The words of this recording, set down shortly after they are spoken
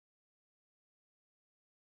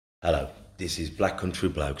Hello, this is Black Country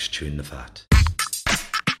Blokes chewing the fat.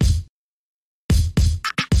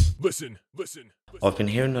 Listen. I've been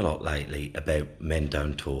hearing a lot lately about men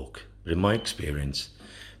don't talk, but in my experience,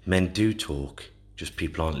 men do talk, just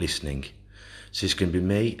people aren't listening. So it's going to be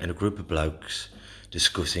me and a group of blokes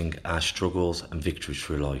discussing our struggles and victories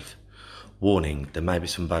through life. Warning, there may be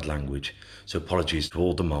some bad language, so apologies to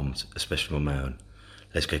all the mums, especially my own.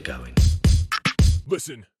 Let's get going.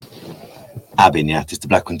 Listen. Abin, yeah, it's the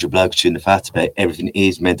Black Country Blokes chewing the fat about everything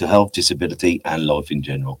is mental health, disability and life in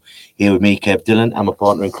general. Here with me, Kev Dillon, and my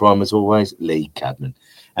partner in crime as always, Lee Cadman.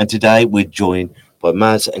 And today we're joined by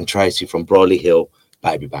Maz and Tracy from Brierley Hill,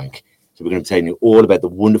 Babybank. So we're going to be telling you all about the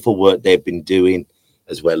wonderful work they've been doing,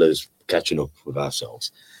 as well as catching up with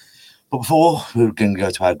ourselves. But before, we're going to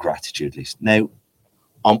go to our gratitude list. Now,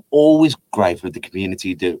 I'm always grateful for the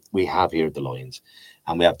community that we have here at the Lions.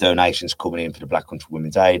 And we have donations coming in for the Black Country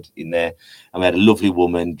Women's Aid in there. And we had a lovely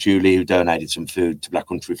woman, Julie, who donated some food to Black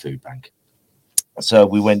Country Food Bank. So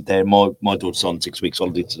we went there. My daughter's on 6 weeks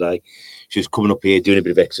holiday today. She was coming up here doing a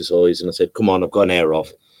bit of exercise. And I said, come on, I've got an hour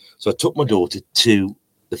off. So I took my daughter to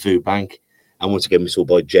the food bank. And once again, we saw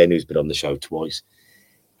by Jen, who's been on the show twice.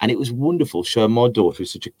 And it was wonderful showing my daughter,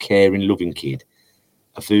 who's such a caring, loving kid,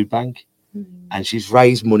 a food bank. Mm-hmm. And she's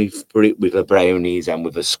raised money for it with her brownies and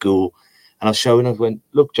with her school. And I was showing her, I went,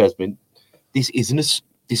 look, Jasmine, this isn't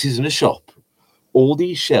a shop. All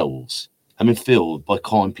these shelves have been filled by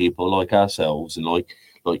kind people like ourselves and like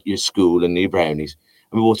your school and your brownies.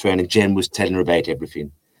 And we walked around and Jen was telling her about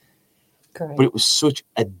everything. Correct. But it was such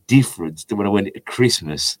a difference to when I went at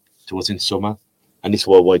Christmas to what's in summer. And this is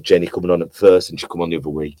why I wanted Jenny coming on at first and she'll come on the other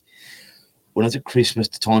week. When I was at Christmas,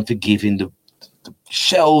 the time for giving, the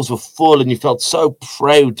shelves were full and you felt so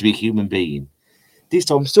proud to be a human being. This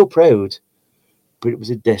time I'm still proud. But it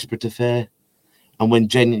was a desperate affair. And when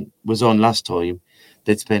Jen was on last time,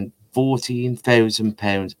 they'd spent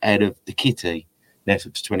 £14,000 out of the kitty. Now it's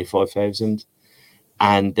up to 25,000.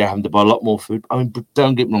 And they're having to buy a lot more food. I mean, but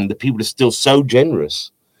don't get me wrong, the people are still so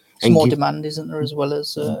generous. There's more demand, isn't there, as well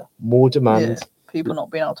as... more demand. Yeah, people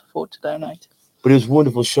not being able to afford to donate. But it was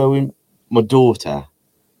wonderful showing my daughter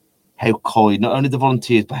how kind, not only the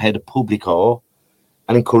volunteers, but how the public are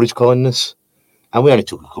and encourage kindness. And we only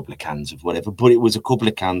took a couple of cans of whatever, but it was a couple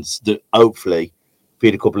of cans that hopefully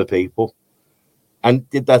feed a couple of people. And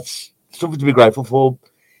that's something to be grateful for,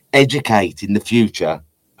 educating the future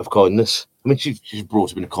of kindness. I mean, she's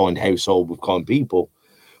brought up in a kind household with kind people,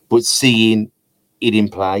 but seeing it in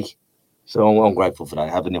play. So I'm grateful for that,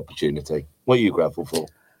 having the opportunity. What are you grateful for?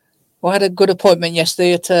 Well, I had a good appointment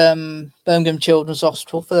yesterday at Birmingham Children's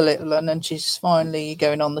Hospital for the little one, and she's finally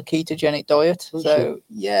going on the ketogenic diet.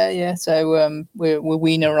 Yeah. So we're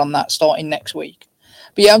weaning her on that starting next week.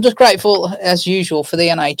 But yeah, I'm just grateful as usual for the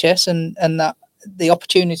NHS and that the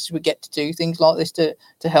opportunities we get to do things like this to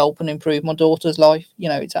help and improve my daughter's life. You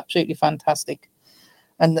know, it's absolutely fantastic.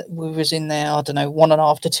 And we was in there, I don't know,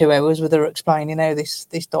 1.5 to 2 hours with her explaining how this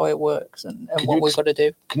diet works and what we've got to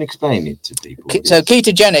do. Can you explain it to people? So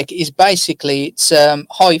ketogenic is basically it's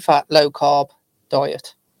high fat, low carb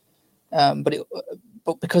diet. But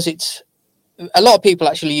because it's a lot of people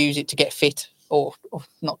actually use it to get fit or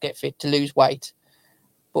not get fit, to lose weight.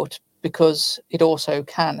 But because it also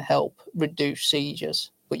can help reduce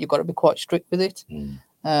seizures, but you've got to be quite strict with it.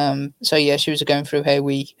 So yeah, she was going through how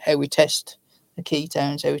we test the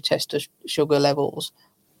ketones, how we test the sugar levels,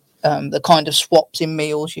 the kind of swaps in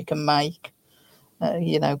meals you can make,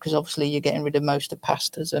 because obviously you're getting rid of most of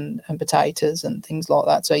pastas and potatoes and things like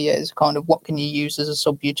that. So yeah, it's kind of what can you use as a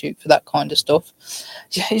substitute for that kind of stuff.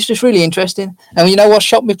 Yeah, it's just really interesting. And you know what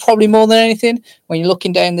shocked me probably more than anything? When you're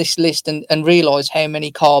looking down this list and realise how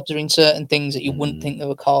many carbs are in certain things that you wouldn't think there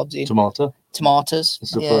were carbs in. Tomatoes.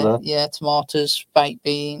 Yeah, tomatoes, baked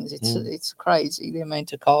beans. It's crazy the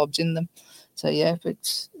amount of carbs in them. So yeah,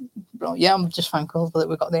 I'm just thankful that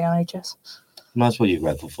we've got the NHS. That's what you're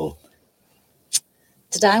grateful for.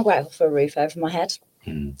 Today I'm grateful for a roof over my head.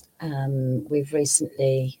 We've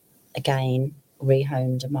recently again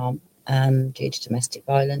rehomed a mum due to domestic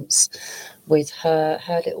violence with her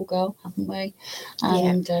little girl, haven't we?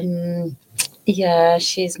 And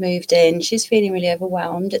she's moved in. She's feeling really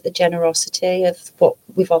overwhelmed at the generosity of what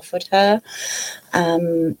we've offered her.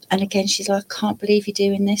 And again, she's like, I can't believe you're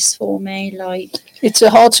doing this for me. Like, it's a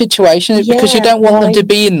hard situation because you don't want them to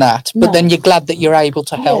be in that, but then you're glad that you're able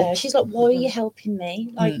to help. Yeah, she's like, why are you helping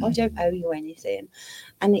me? Like, I don't owe you anything.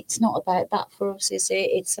 And it's not about that for us, is it?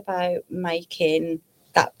 It's about making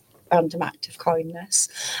that random act of kindness.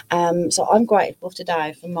 So I'm grateful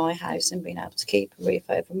today for my house and being able to keep a roof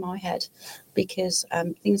over my head, because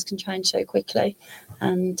things can change so quickly.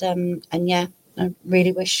 And I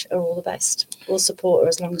really wish her all the best. We'll support her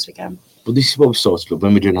as long as we can. But this is what we started with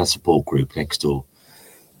when we're doing our support group next door.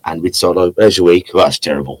 And we'd start like, "There's your week." "Oh, that's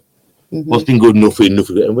terrible. What's been good? Nothing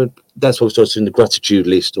good." And that's what we started doing the gratitude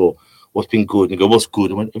list, or what's been good. And you go, "What's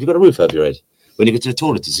good?" I went, "Have you got a roof over your head? When you go to the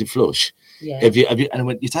toilet, does it flush? Yeah. Have you?" And I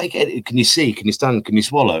went, "You take it. Can you see? Can you stand? Can you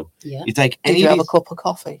swallow? Yeah. You take Did any you of have these, a cup of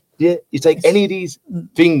coffee? yeah, you take any of these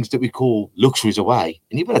things that we call luxuries away,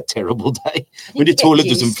 and you've had a terrible day I think when your you get toilet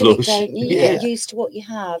used doesn't to it, flush." don't you? You Yeah. get used to what you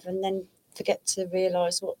have and then forget to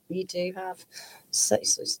realise what you do have. So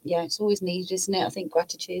it's always needed, isn't it? I think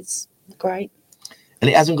gratitude's great. And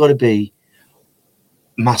it hasn't got to be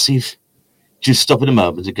massive. Just stop in a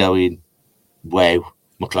moment and going, "Wow,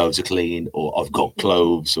 my clothes are clean," or "I've got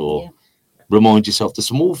clothes," or Yeah. remind yourself the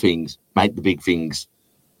small things make the big things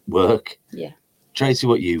work. Yeah. Tracy,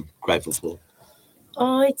 what you grateful for?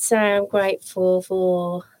 I'd say I'm grateful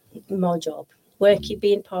for my job, working,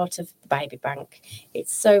 being part of the Babybank.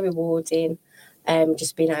 It's so rewarding,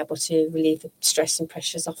 just being able to relieve the stress and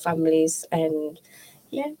pressures of families. And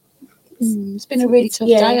yeah, It's been a really tough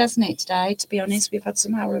Yeah. day, hasn't it, today? To be honest, we've had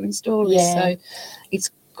some harrowing stories. Yeah. So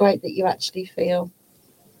it's great that you actually feel.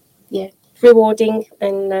 rewarding,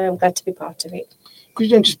 and I'm glad to be part of it. Because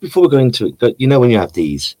just before we go into it, that when you have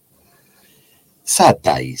these sad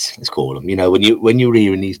days, let's call them, when you're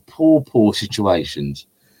here in these poor situations,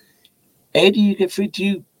 how do you get through? Do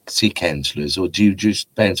you see counsellors, or do you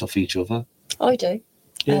just bounce off each other? I do.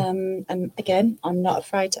 Yeah. And again, I'm not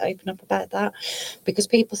afraid to open up about that, because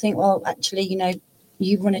people think, well, actually,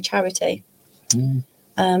 you run a charity.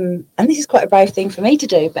 And this is quite a brave thing for me to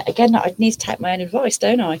do, but again, I need to take my own advice,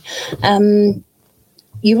 don't I?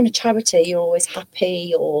 You run a charity, you're always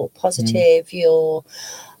happy or positive, you're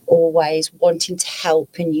always wanting to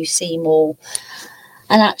help, and you seem all.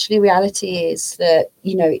 And actually, reality is that,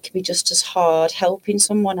 it can be just as hard helping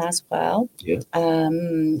someone as well. Yeah.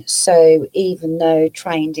 So even though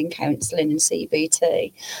trained in counselling and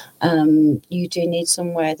CBT, you do need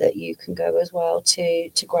somewhere that you can go as well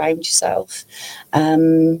to ground yourself,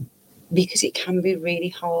 because it can be really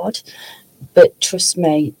hard. But trust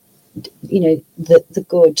me, the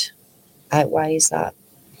good outweighs that.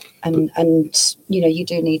 And you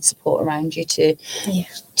do need support around you to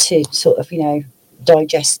sort of,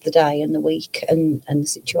 digest the day and the week and the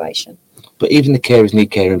situation. But even the carers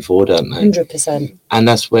need caring for, don't they? 100%. And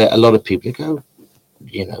that's where a lot of people go,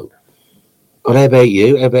 "Well, how about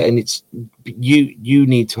you? And it's you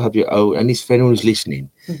need to have your own." And it's for anyone who's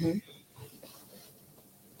listening.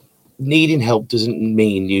 Needing help doesn't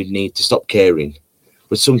mean you need to stop caring,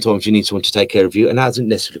 but sometimes you need someone to take care of you, and that hasn't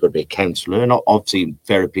necessarily got to be a counsellor. And I've seen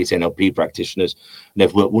therapists, NLP practitioners, and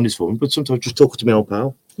they've worked wonders for me. But sometimes just talk to my old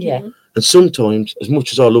pal. Yeah. And sometimes, as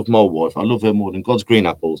much as I love my wife, I love her more than God's green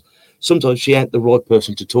apples. Sometimes she ain't the right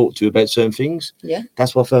person to talk to about certain things. Yeah.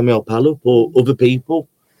 That's why I phone my old pal up, or other people.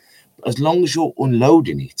 As long as you're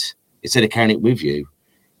unloading it instead of carrying it with you,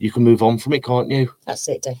 you can move on from it, can't you? That's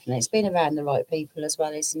it, definitely. It's been around the right people as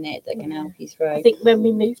well, isn't it, that can help you through. I think when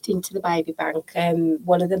we moved into the Babybank,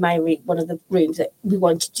 one of the rooms that we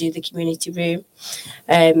wanted to do, the community room,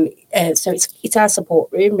 so it's our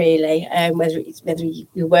support room really. Whether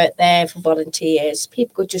you work there for volunteers,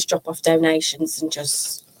 people could just drop off donations and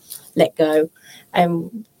just let go.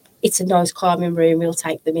 It's a nice calming room. We'll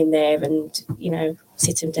take them in there and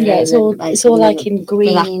sit them down. Yeah, it's all like in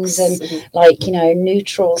greens and like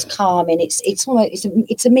neutrals, calming. It's almost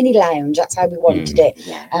it's a mini lounge. That's how we wanted it.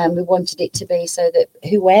 Yeah. We wanted it to be so that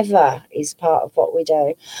whoever is part of what we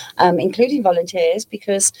do, including volunteers,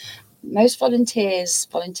 because most volunteers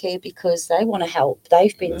volunteer because they want to help.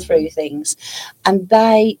 They've been through things, and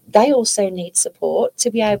they also need support to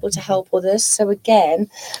be able to help others. So again,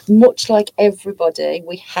 much like everybody,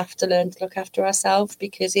 we have to learn to look after ourselves,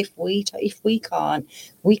 because if we can't,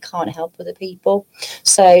 we can't help other people.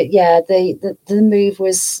 So yeah, the move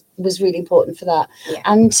was really important for that. Yeah.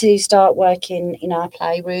 And to start working in our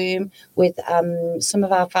playroom with some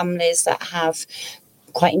of our families that have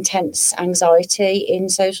quite intense anxiety in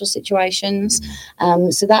social situations,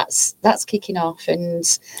 so that's kicking off,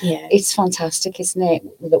 and it's fantastic, isn't it?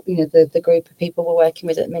 The group of people we're working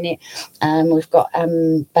with at the minute, we've got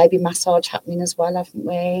baby massage happening as well, haven't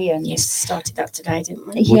we? And yes, started that today, didn't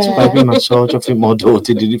we? What's a baby massage? I think my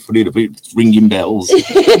daughter did it for a bit, ringing bells.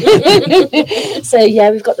 So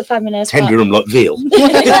yeah, we've got the family nurse Tender them like veal.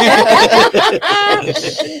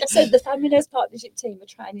 So the family nurse partnership team are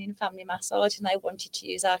training in family massage, and they wanted to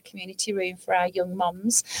use our community room for our young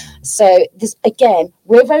mums. So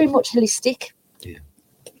we're very much holistic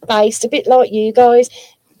based, a bit like you guys.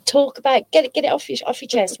 talk about, get it off your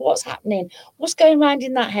chest. What's happening? What's going around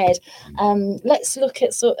in that head? Let's look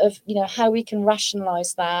at sort of, you know, how we can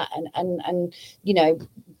rationalise that and you know,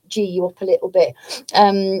 gee you up a little bit.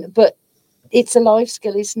 But it's a life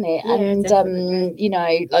skill, isn't it? Yeah, and definitely. you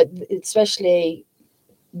know, like especially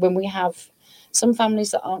when we have some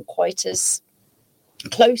families that aren't quite as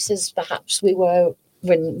close as perhaps we were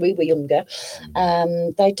when we were younger,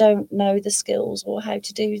 they don't know the skills or how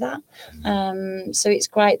to do that. So it's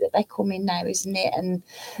great that they come in now, isn't it? And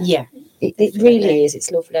Yeah, it really is. It's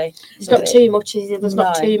lovely. it's not too much, is it? There's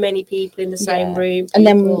not No. too many people in the same room. And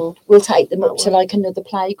then People- we'll take them up that to way. like another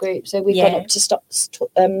play group. So we've gone up to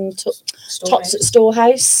Storehouse.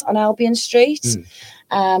 Storehouse on Albion Street.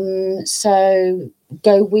 So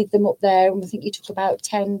go with them up there, and I think you took about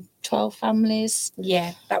 10, 12 families.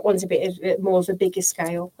 Yeah, that one's a bit more of a bigger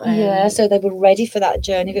scale. So they were ready for that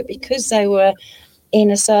journey, but because they were in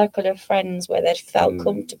a circle of friends where they'd felt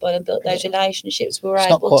comfortable and built those relationships, we were It's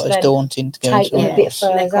able not quite to as then daunting to go take into them it. a bit and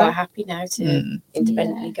further. they're quite happy now to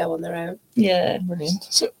independently go on their own. Yeah. Brilliant.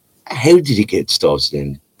 So, how did you get started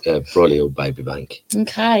in Brierley or Babybank?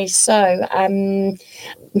 Okay, so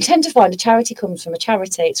we tend to find a charity comes from a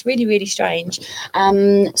charity. It's really, really strange.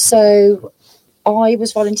 So I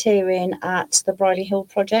was volunteering at the Brierley Hill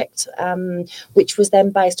Project, which was then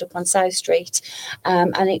based up on South Street,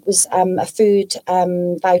 and it was a food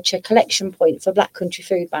voucher collection point for Black Country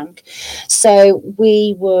Food Bank. So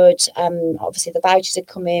we would, obviously the vouchers would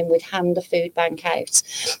come in, we'd hand the food bank out,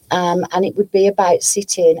 and it would be about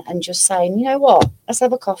sitting and just saying, you know what, let's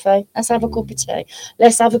have a coffee, let's have a cup of tea,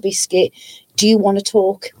 let's have a biscuit. Do you want to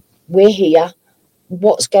talk? We're here.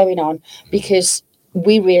 What's going on? Because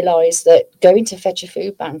we realise that going to fetch a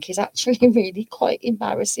food bank is actually really quite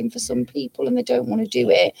embarrassing for some people and they don't want to do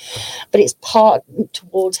it, but it's part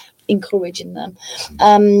towards encouraging them.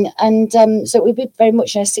 So we would very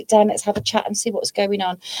much, you know, sit down, let's have a chat and see what's going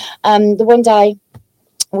on. The one day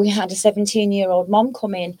we had a 17-year-old mom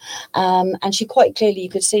come in, and she quite clearly, you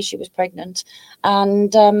could see she was pregnant,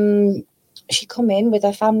 and she come in with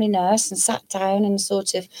her family nurse and sat down and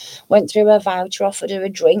sort of went through her voucher, offered her a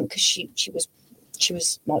drink because she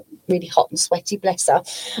was like really hot and sweaty, bless her.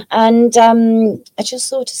 And I just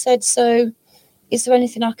sort of said, so is there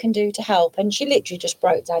anything I can do to help? And she literally just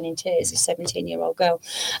broke down in tears, a 17-year-old girl.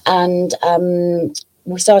 And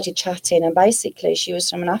we started chatting, and basically she was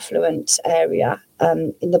from an affluent area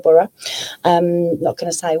in the borough. Not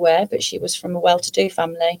going to say where, but she was from a well-to-do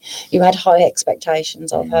family who had high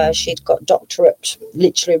expectations of her. She'd got doctorate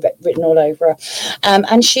literally written all over her,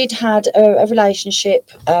 and she'd had a relationship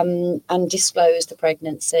and disclosed the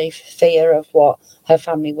pregnancy, fear of what her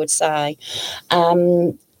family would say.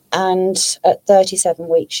 And at 37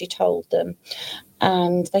 weeks, she told them,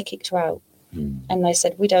 and they kicked her out. And they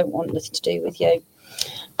said, we don't want nothing to do with you.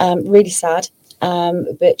 Really sad.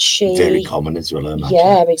 But she Very common as well, I imagine.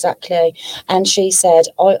 Yeah, exactly. And she said,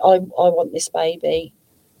 I want this baby,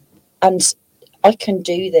 and I can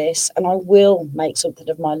do this, and I will make something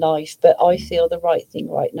of my life, but I feel the right thing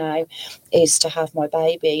right now is to have my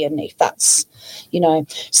baby. And if that's, you know,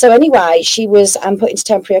 so anyway, she was put into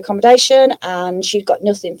temporary accommodation, and she'd got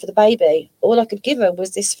nothing for the baby. All I could give her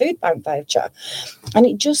was this food bank voucher, and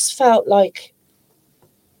it just felt like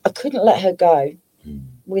I couldn't let her go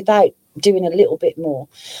without doing a little bit more.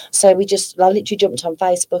 So I literally jumped on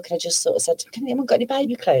Facebook and I just sort of said, can anyone got any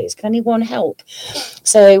baby clothes? Can anyone help?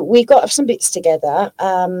 So we got some bits together,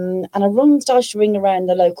 and I started to ring around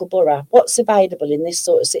the local borough. What's available in this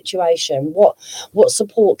sort of situation? What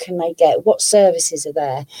support can they get? What services are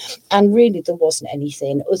there? And really there wasn't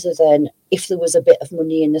anything other than if there was a bit of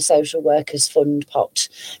money in the social workers fund pot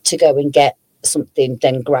to go and get something,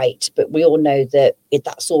 then great, but we all know that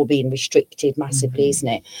that's all being restricted massively, isn't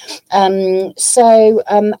it? So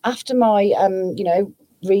after my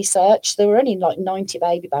research, there were only like 90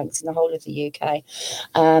 baby banks in the whole of the UK.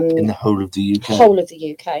 In the whole of the UK? Whole of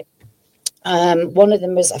the UK. One of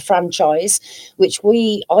them was a franchise, which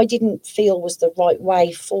I didn't feel was the right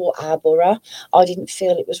way for our borough. I didn't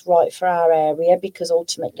feel it was right for our area because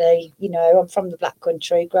ultimately, you know, I'm from the Black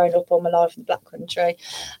Country, grown up all my life in the Black Country,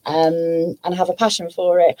 and have a passion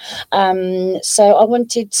for it. So I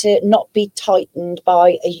wanted to not be tightened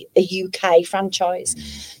by a UK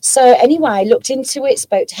franchise. So anyway, looked into it,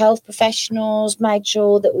 spoke to health professionals, made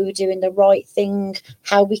sure that we were doing the right thing,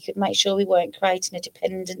 how we could make sure we weren't creating a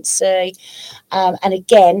dependency. And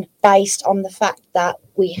again, based on the fact that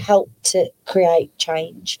we help to create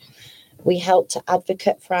change, we help to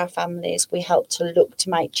advocate for our families, we help to look to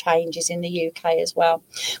make changes in the UK as well.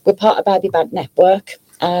 We're part of Babybank Network,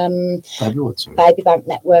 Babybank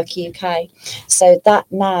Network UK. So that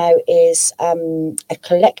now is a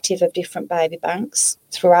collective of different baby banks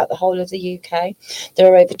throughout the whole of the UK.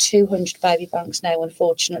 There are over 200 baby banks now,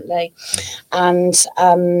 unfortunately, and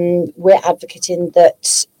we're advocating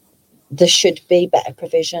that there should be better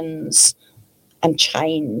provisions and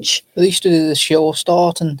change. They used to do the Sure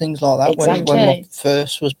Start and things like that when my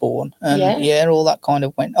first was born. And yeah, all that kind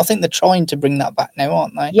of went. I think they're trying to bring that back now,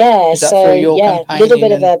 aren't they? Yeah, so yeah, a little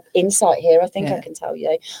bit of an insight here, I think I can tell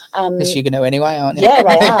you. Because you're going to anyway, aren't you? Yeah,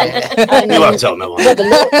 I am. You won't tell no one. Yeah,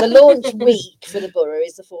 the launch week for the borough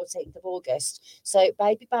is the 14th of August. So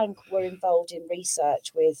Babybank were involved in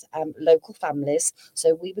research with local families.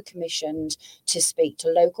 So we were commissioned to speak to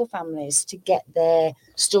local families to get their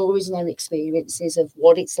stories and their experiences of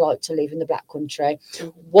what it's like to live in the Black Country.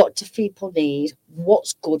 What do people need?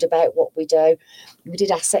 What's good about what we do? We did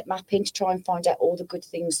asset mapping to try and find out all the good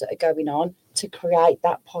things that are going on to create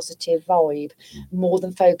that positive vibe, more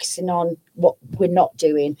than focusing on what we're not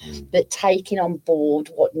doing, but taking on board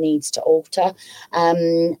what needs to alter.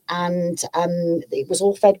 And it was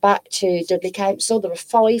all fed back to Dudley Council. There are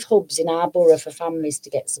 5 hubs in our borough for families to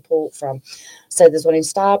get support from. So there's one in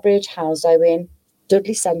Starbridge, Halesowen,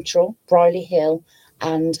 Dudley Central, Brierley Hill,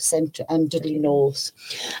 and Dudley North.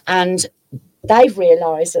 And they've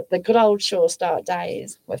realised that the good old Sure Start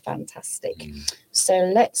days were fantastic.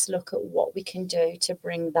 So let's look at what we can do to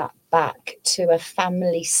bring that back to a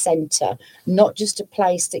family centre, not just a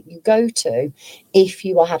place that you go to if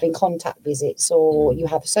you are having contact visits or you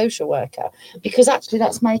have a social worker, because actually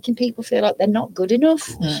that's making people feel like they're not good enough.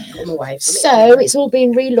 So it's all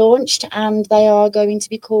been relaunched and they are going to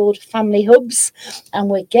be called family hubs, and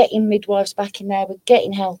we're getting midwives back in there, we're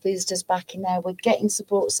getting health visitors back in there, we're getting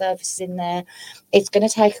support services in there. It's going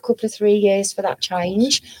to take a couple of 3 years for that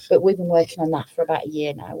change, but we've been working on that for about a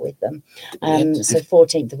year now with them. So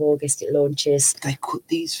 14th of August it launches. They cut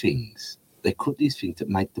these things that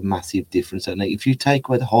make the massive difference. And if you take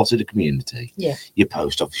away the heart of the community, your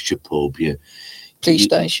post office, your pub, your police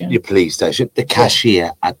station, the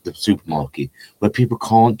cashier at the supermarket, where people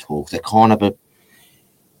can't talk, they can't have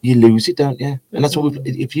you lose it, don't you? And that's what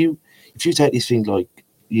if you take these things, like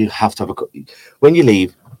you have to have when you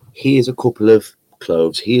leave, here's a couple of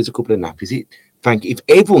clothes, here's a couple of nappies. Thank you. If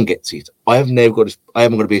everyone gets it, I haven't got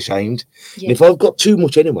to be ashamed. And if I've got too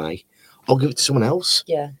much anyway, I'll give it to someone else.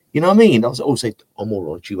 Yeah. You know what I mean? I'll say, I'm all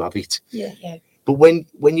right, you have it. Yeah. But when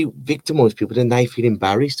you victimise people, then they feel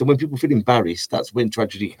embarrassed. And when people feel embarrassed, that's when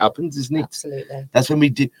tragedy happens, isn't it? Absolutely. That's when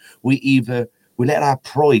we let our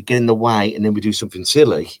pride get in the way, and then we do something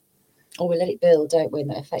silly. Or we let it build, don't we? And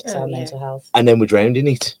that affects our mental health. And then we're drowned in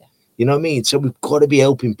it. Yeah. You know what I mean? So we've got to be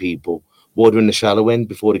helping people water in the shallow end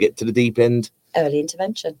before they get to the deep end. Early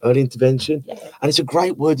intervention. Yeah. And it's a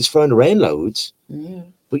great word that's thrown around loads.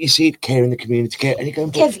 But you see it, care in the community, care. And you go,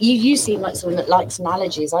 Kev, you seem like someone that likes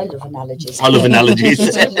analogies. I love analogies. I love analogies.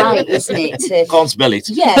 It's great, isn't it? Can't spell it.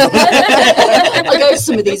 Yeah. I go to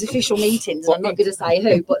some of these official meetings, and I'm not going to say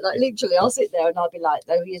who, but like literally I'll sit there and I'll be like,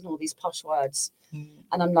 they're using all these posh words.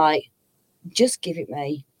 And I'm like, just give it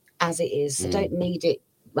me as it is. I don't need it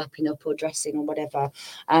wrapping up or dressing or whatever.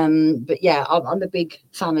 But yeah, I'm a big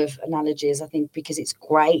fan of analogies, I think, because it's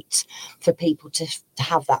great for people to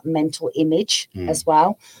have that mental image as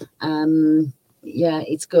well. Yeah,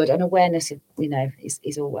 it's good. And awareness,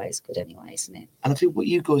 is always good anyway, isn't it? And I think what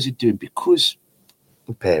you guys are doing, because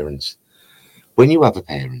the parents, when you have a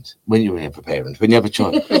child, when you have a parent,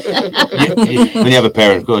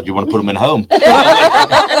 God, you want to put them in home.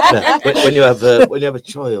 when you have a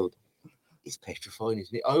child, it's petrifying,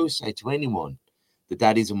 isn't it? I always say to anyone, the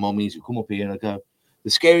daddies and mummies who come up here, and I go, the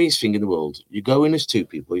scariest thing in the world, you go in as 2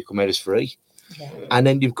 people, you come out as 3. And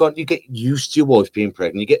then you get used to your wife being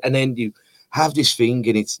pregnant, and then you have this thing,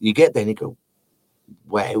 and you get there and you go,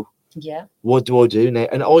 wow, what do I do now?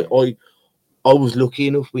 And I was lucky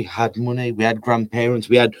enough, we had money, we had grandparents,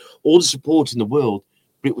 we had all the support in the world,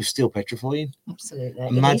 but it was still petrifying. Absolutely.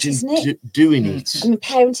 Imagine doing it. I mean,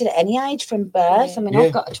 parenting at any age from birth. I mean,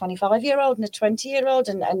 I've got a 25-year-old and a 20-year-old,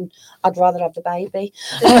 and I'd rather have the baby.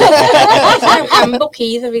 There's no handbook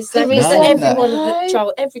either, is there?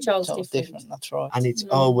 Every child's different. That's right. And it's,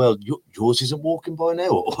 yours isn't walking by now,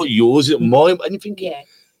 or yours isn't mine. And you think,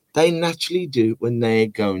 they naturally do when they're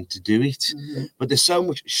going to do it. But there's so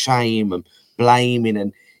much shame and blaming,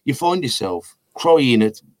 and you find yourself crying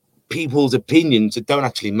at people's opinions that don't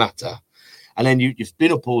actually matter. And then you've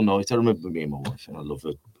been up all night. I remember me and my wife, and I love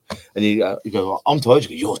her. And you go, I'm tired. You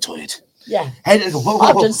go, you're tired. Yeah. Hey, I've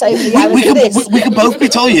done so many hours of this. We can both be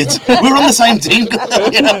tired. We're on the same team.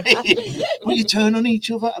 But you turn on each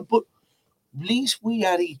other. But at least we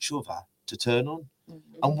had each other to turn on.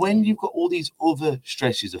 And when you've got all these other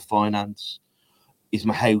stresses of finance, is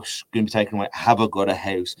my house going to be taken away? Have I got a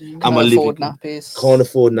house? Can Am I I afford living? nappies? Can't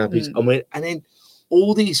afford nappies. And then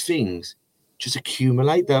all these things just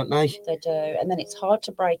accumulate, don't they? They do, and then it's hard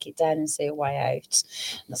to break it down and see a way out.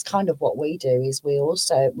 And that's kind of what we do. Is we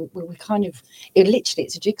also we kind of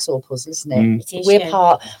it's a jigsaw puzzle, isn't it? It is, We're yeah.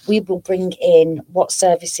 part. We will bring in what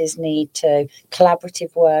services need to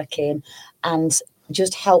collaborative working, and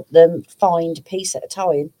just help them find a piece at a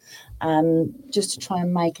time, just to try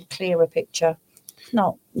and make a clearer picture. If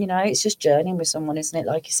not, it's just journeying with someone, isn't it?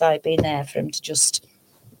 Like you say, being there for them to just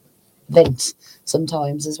vent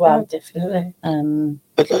sometimes as Oh, well. definitely.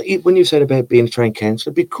 But like, when you said about being a trained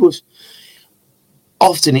counsellor, because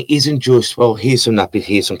often it isn't just, well, here's some nappies,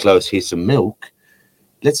 here's some clothes, here's some milk.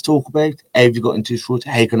 Let's talk about how have you got into this rut,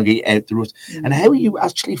 how can I get out the rut, and how are you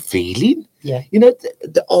actually feeling? Yeah.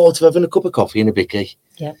 The art of having a cup of coffee and a bicky.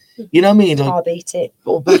 Yeah. You know what I mean? Like, Can't beat it.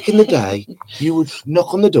 well, back in the day, you would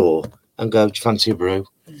knock on the door and go, do you fancy a brew?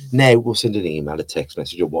 Now we'll send an email, a text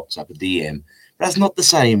message, or WhatsApp, a DM. But that's not the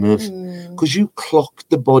same because you clock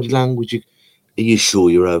the body language. Are you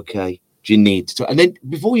sure you're okay? Do you need to? And then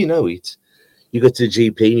before you know it, you go to the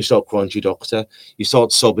GP and you start crying to your doctor. You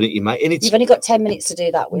start sobbing at your mate, and it's You've only got 10 minutes to do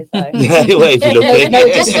that with, though. yeah, well, if you look at it, No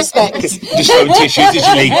disrespect. just throwing tissues as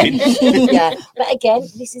you're leaking. Yeah, but again,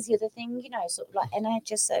 this is the other thing, sort of like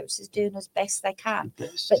NHS services doing as best they can,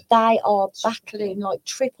 but they are battling like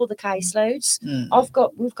triple the caseloads.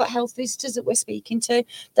 We've got health visitors that we're speaking to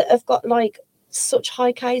that have got like such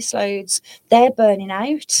high caseloads. They're burning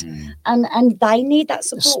out, and they need that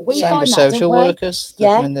support. We Same find with that, social don't we? workers.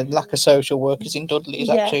 Yeah. I mean, the lack of social workers in Dudley is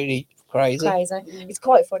absolutely crazy. It's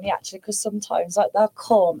quite funny actually, because sometimes like they'll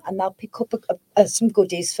come and they'll pick up some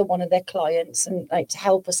goodies for one of their clients and like to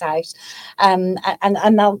help us out, and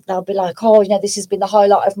they'll be like, oh, this has been the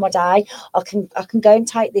highlight of my day. I can go and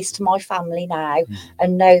take this to my family now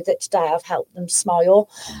and know that today I've helped them smile.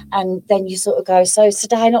 And then you sort of go, so has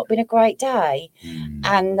today not been a great day?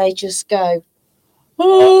 And they just go,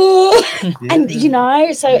 and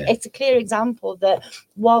it's a clear example that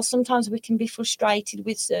while sometimes we can be frustrated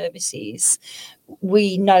with services,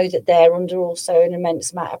 we know that they're under also an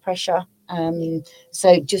immense amount of pressure.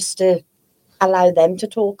 So just to allow them to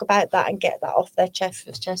talk about that and get that off their chest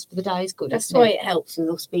for the day is good. That's why it helps with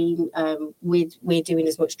us being we're doing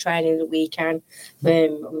as much training that we can.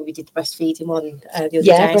 We did the breastfeeding one the other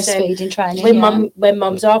day. Breastfeeding training. When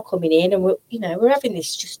mums are coming in and we're having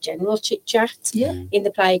this just general chit chat in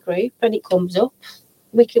the play group, and it comes up,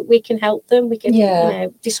 we can help them. We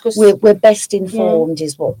can discuss. We're best informed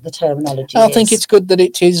is what the terminology is. I think it's good that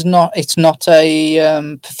it's not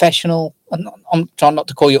a professional. I'm trying not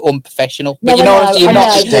to call you unprofessional, but you're not. You're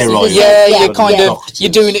kind of you're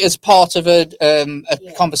doing it as part of a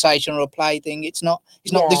conversation or a play thing. It's not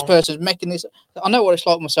this person's making this. I know what it's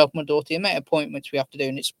like myself and my daughter. The amount of appointments we have to do,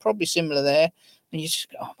 and it's probably similar there. And you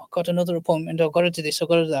just go, oh my God, another appointment. I've got to do this. I've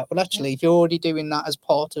got to do that. Well, actually, if you're already doing that as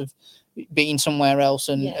part of being somewhere else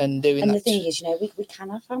and doing that. And the thing is, we can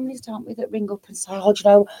have families, don't we, that ring up and say,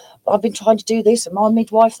 oh, I've been trying to do this and my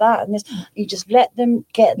midwife that and this. You just let them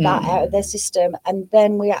get that out of their system, and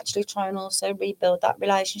then we actually try and also rebuild that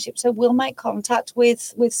relationship. So we'll make contact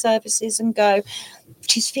with services and go,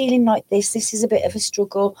 she's feeling like this is a bit of a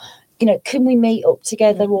struggle. Can we meet up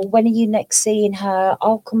together, or when are you next seeing her?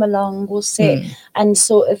 I'll come along, we'll sit and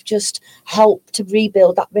sort of just help to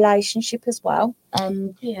rebuild that relationship as well.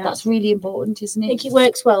 That's really important, isn't it? I think it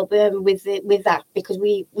works well with that, because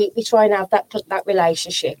we try and have that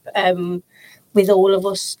relationship with all of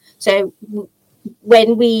us. So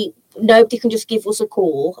when nobody can just give us a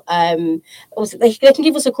call. They can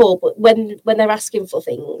give us a call, but when they're asking for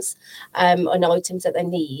things and items that they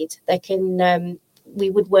need, they can. We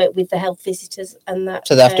would work with the health visitors and that.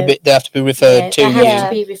 So they have to be referred to you. They have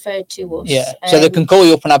to be referred to us. Yeah. So they can call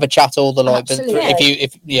you up and have a chat all the like. But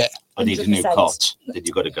Absolutely. I need a new cot that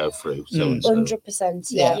you've got to go through. 100%.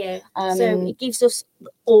 Yeah. So it gives us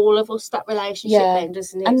all of us that relationship then,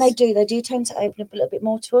 doesn't it? And they do tend to open up a little bit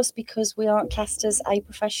more to us because we aren't classed as a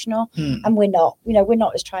professional, and we're not. We're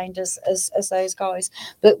not as trained as those guys,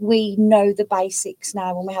 but we know the basics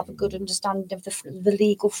now, and we have a good understanding of the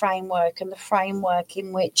legal framework and the framework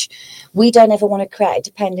in which we don't ever want to create a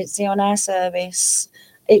dependency on our service.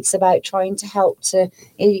 It's about trying to help to,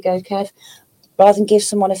 here you go, Kev. Rather than give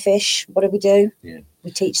someone a fish, what do?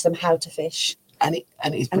 We teach them how to fish. And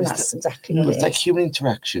that's exactly what it is. That human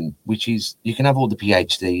interaction, which is, you can have all the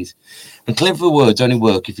PhDs, and clever words only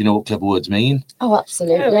work if you know what clever words mean. Oh,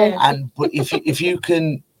 absolutely. But if you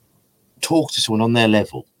can talk to someone on their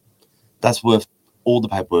level, that's worth all the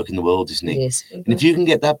paperwork in the world, isn't it? It is. And if you can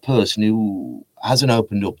get that person who hasn't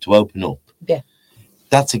opened up to open up, Yeah.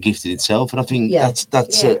 that's a gift in itself. And I think Yeah.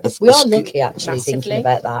 that's Yeah. We are lucky, actually, Massively. thinking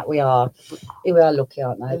about that. We are lucky,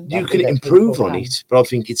 aren't we? you Lucky can that improve people on can. it, but I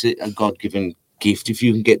think it's a God-given gift if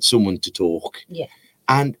you can get someone to talk. Yeah.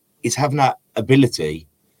 And it's having that ability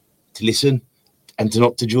to listen and to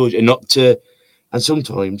not to judge and not to, and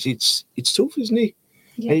sometimes it's tough, isn't it?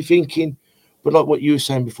 Yeah. And you're thinking, but like what you were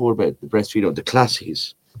saying before about the breastfeeding, the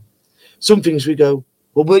classes, some things we go,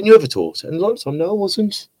 well, weren't you ever taught? And a lot of time, no, I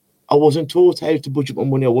wasn't. I wasn't taught how to budget my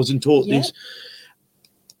money. I wasn't taught Yeah. this.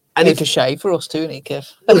 And It's a shame for us too, Nick. Kev.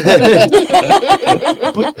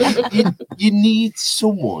 but you need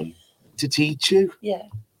someone to teach you. Yeah.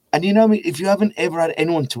 And you know, if you haven't ever had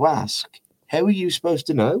anyone to ask, how are you supposed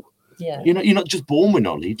to know? Yeah. You're not just born with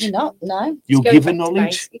knowledge. You're not, no. You're Going given back to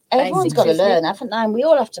knowledge. Everyone's basics, got to isn't it? learn, haven't they? And we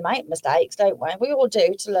all have to make mistakes, don't we? We all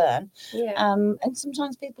do to learn. Yeah. And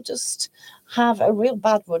sometimes people just have a real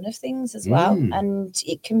bad run of things as well. Mm. And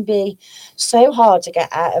it can be so hard to get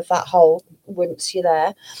out of that hole once you're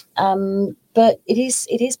there. But it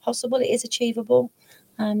is possible, it is achievable.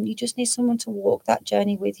 You just need someone to walk that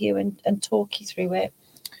journey with you and talk you through it.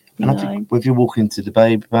 You And I know? think if you walk into the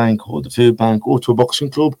Babybank or the food bank or to a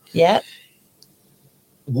boxing club, Yeah.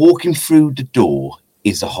 walking through the door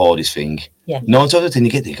is the hardest thing. Yeah. 9 times out of 10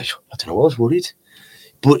 you get there, you go, I don't know, I was worried.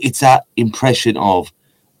 But it's that impression of,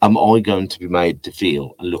 am I going to be made to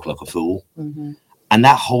feel and look like a fool? Mm-hmm. And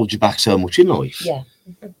that holds you back so much in life. Yeah.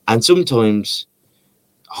 And sometimes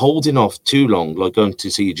holding off too long, like going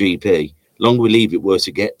to see a GP, longer we leave it, worse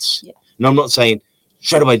it gets. Yeah. And I'm not saying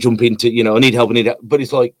straight away jump into, I need help, but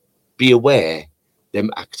it's like, be aware, then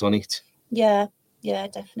act on it. Yeah. Yeah,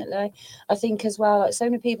 definitely. I think as well, like so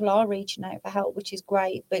many people are reaching out for help, which is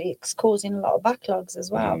great, but it's causing a lot of backlogs as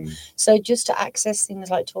well. So just to access things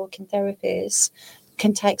like talking therapies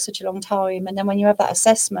can take such a long time. And then when you have that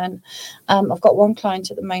assessment, I've got one client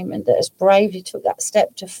at the moment that has bravely took that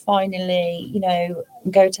step to finally,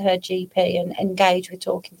 go to her GP and engage with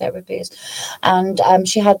talking therapies. And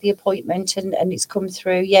she had the appointment and it's come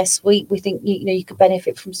through. Yes, we think, you could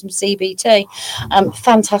benefit from some CBT.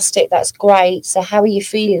 Fantastic. That's great. So how are you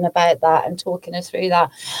feeling about that? And talking her through that.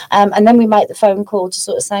 And then we make the phone call to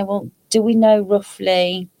sort of say, well, do we know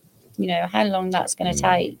roughly how long that's going to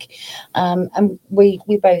take, and we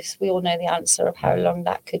all know the answer of how long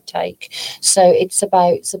that could take. So it's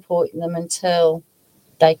about supporting them until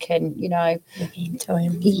they can, In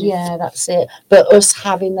time. yeah, that's it. But us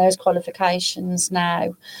having those qualifications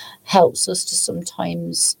now helps us to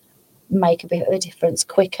sometimes make a bit of a difference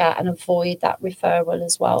quicker and avoid that referral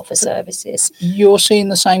as well for services. You're seeing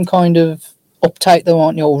the same kind of uptake though,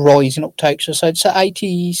 aren't you? Or rising uptake. So it's at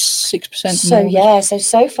 86%. So more. yeah,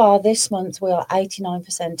 so far this month we are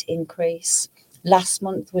 89% increase. Last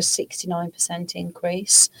month was 69%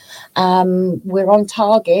 increase. We're on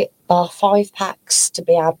target by 5 packs to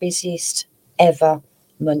be our busiest ever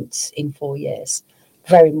month in 4 years.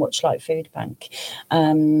 Very much like Food Bank.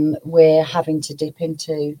 We're having to dip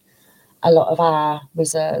into a lot of our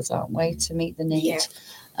reserves, aren't we, to meet the need.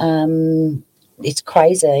 Yeah. It's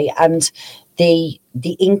crazy, and the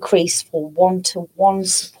increase for one-to-one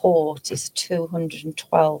support is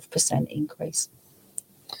 212% increase.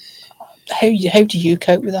 How do you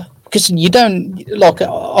cope with that? Because you don't, like,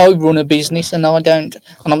 I run a business and I don't,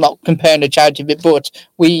 and I'm not comparing a charity bit, but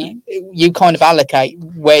you kind of allocate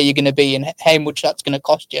where you're going to be and how much that's going to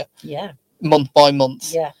cost you. Yeah. Month by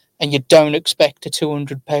month. Yeah. And you don't expect a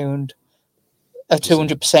 £200, a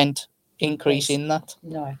 200% increase in that.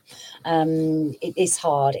 No. It is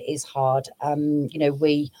hard. It is hard.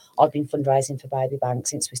 I've been fundraising for Babybank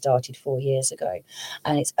since we started 4 years ago,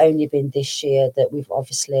 and it's only been this year that we've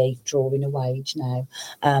obviously drawing a wage now.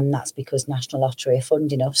 That's because National Lottery are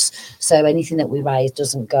funding us, so anything that we raise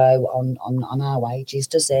doesn't go on our wages,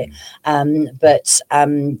 does it? But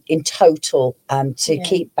in total, to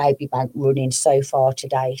keep Babybank running so far to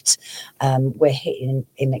date, we're hitting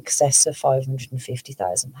in excess of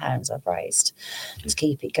 £550,000 I've raised to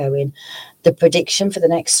keep it going. The prediction for the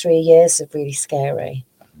next 3 years is really scary,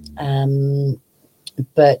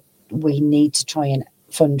 but we need to try and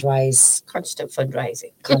fundraise Constant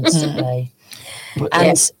fundraising. constantly.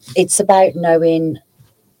 And it's about knowing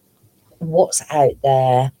what's out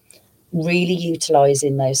there, really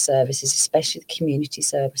utilising those services, especially the community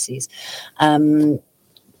services,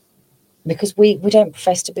 because we don't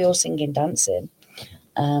profess to be all singing, dancing.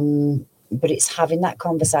 But it's having that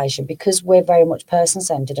conversation, because we're very much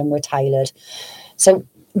person-centred and we're tailored. So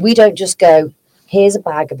we don't just go, here's a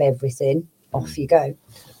bag of everything, off you go.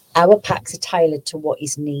 our packs are tailored to what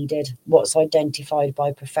is needed, what's identified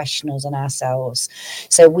by professionals and ourselves.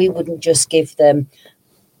 So we wouldn't just give them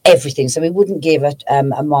everything. So we wouldn't give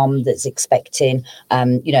a mom that's expecting,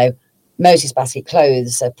 Moses basket,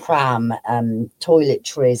 clothes, a pram,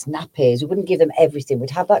 toiletries, nappies. We wouldn't give them everything.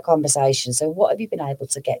 We'd have that conversation. So what have you been able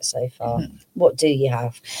to get so far? Mm-hmm. What do you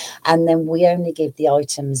have? And then we only give the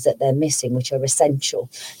items that they're missing, which are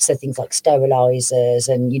essential. So things like sterilizers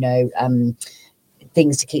and,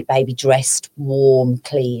 things to keep baby dressed, warm,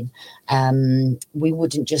 clean. We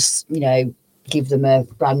wouldn't just, give them a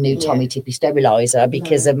brand new Tommy Tippy sterilizer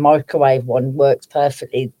because a microwave one works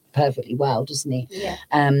perfectly well, doesn't it? Yeah.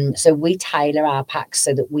 So we tailor our packs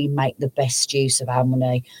so that we make the best use of our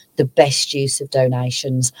money, the best use of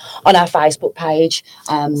donations. On our Facebook page,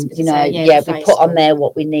 we put on there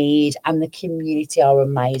what we need, and the community are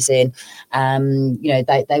amazing.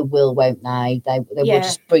 They will, won't they? They will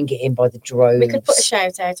just bring it in by the droves. We could put a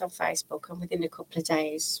shout out on Facebook, and within a couple of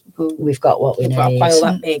days, we've got what we need. Got a pile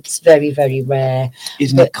that big. It's very, very rare.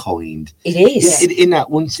 Isn't it kind? It is. In that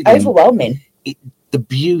once again, overwhelming. The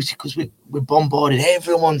beauty, because we're bombarded,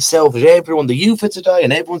 everyone's selfish, the youth of today,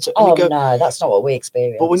 and everyone's. No, that's not what we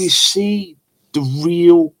experience. But when you see the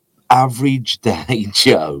real average day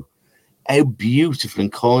Joe, how beautiful and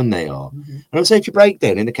kind they are, and I'll say if you break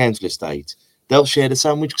down in the council estate, they'll share the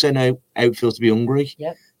sandwich because they know how it feels to be hungry.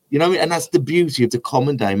 Yeah, and that's the beauty of the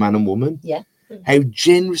common day man and woman. Yeah, how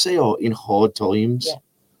generous they are in hard times.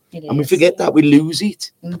 Yeah, and we forget that, we lose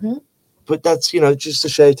it. Mm-hmm. But that's just a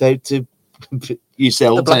shout out to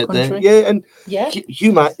yourselves the out country. there, and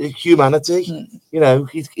humanity.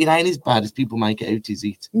 It ain't as bad as people make it out, is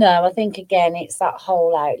it? No, I think again it's that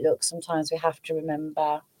whole outlook. Sometimes we have to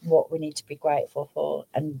remember what we need to be grateful for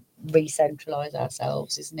and re-centralize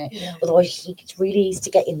ourselves, isn't it? Yeah. Otherwise it's really easy to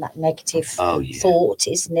get in that negative thought,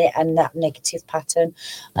 isn't it, and that negative pattern,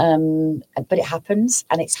 but it happens,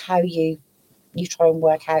 and it's how you try and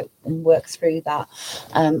work out and work through that,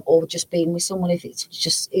 or just being with someone if it's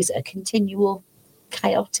just is a continual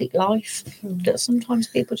chaotic life that sometimes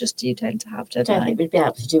people just do tend to have. I don't think we'd be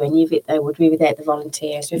able to do any of it though, would we, without the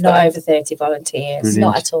volunteers? We've got over 30 volunteers. Brilliant.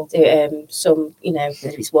 Not at all. Some,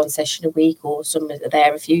 whether it's one session a week or some are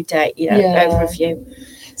there a few days, over a few.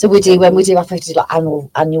 So when we do have to do like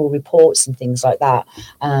annual reports and things like that,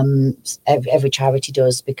 every charity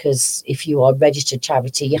does, because if you are a registered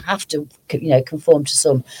charity, you have to conform to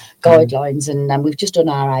some guidelines. And we've just done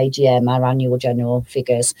our AGM, our annual general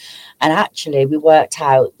figures, and actually we worked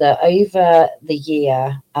out that over the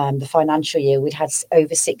year, the financial year, we'd had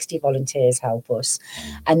over 60 volunteers help us,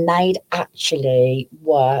 and they'd actually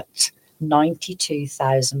worked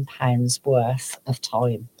 £92,000 worth of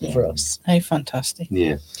time for us. Hey, fantastic.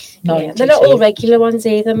 Yeah. They're not all regular ones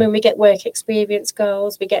either. I mean, we get work experience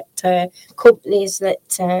girls, we get companies that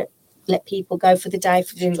let people go for the day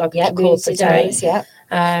for doing like a community day.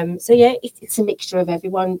 It's a mixture of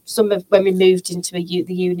everyone. Some of when we moved into the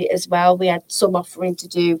unit as well, we had some offering to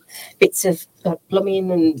do bits of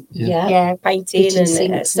plumbing and painting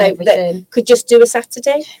and so that could just do a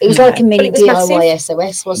Saturday. It was like a mini DIY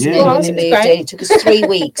SOS, wasn't it? It took us 3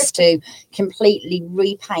 weeks to completely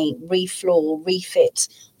repaint, refloor, refit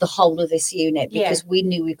the whole of this unit, because we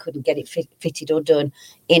knew we couldn't get it fitted or done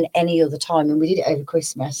in any other time, and we did it over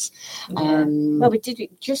Christmas. Well, we did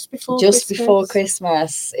it just before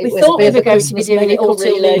Christmas. We thought we were going to be doing it all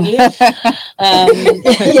till New Year.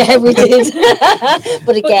 Yeah, we did.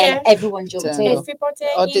 But again, everyone jumped in. Everybody.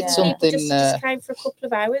 I did something. Just came for a couple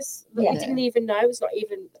of hours. We didn't even know. It was not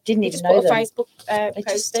even. Didn't even know put a them. Facebook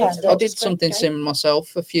post. I did something similar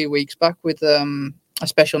myself a few weeks back with a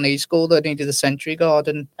special needs school that needed a Century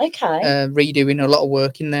Garden. Okay. Redoing a lot of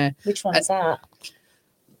work in there. Which one's that?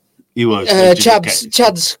 You were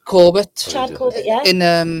Chad's Corbett. Chad Corbett, yeah.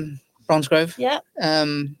 In Bronsgrove. Yeah.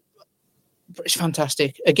 It's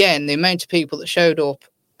fantastic. Again, the amount of people that showed up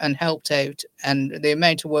and helped out, and the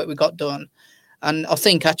amount of work we got done. And I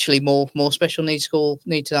think actually more special needs school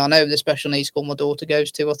need to. I know the special needs school my daughter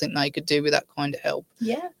goes to. I think they could do with that kind of help.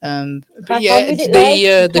 Yeah. But yeah,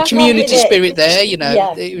 the community spirit there.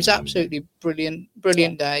 It was absolutely brilliant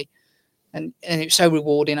day, and it was so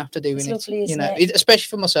rewarding after doing it. Lovely, isn't it? Especially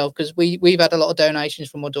for myself, because we've had a lot of donations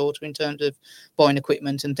from my daughter in terms of buying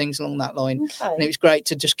equipment and things along that line. Okay. And it was great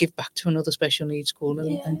to just give back to another special needs school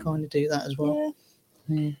and kind of do that as well.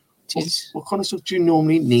 Yeah. What kind of stuff do you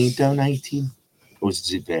normally need donating? Or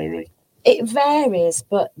does it vary? It varies,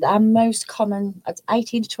 but our most common,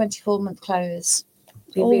 18 to 24 month clothes.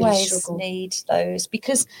 We always need those,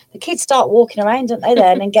 because the kids start walking around, don't they,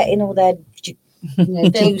 then, and getting all their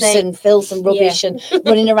juice and filth and rubbish and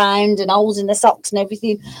running around and holes in the socks and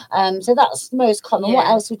everything. So that's the most common. What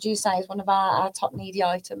else would you say is one of our top needy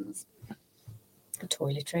items?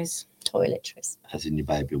 Toiletries. As in your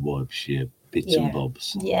baby wipes, your bits and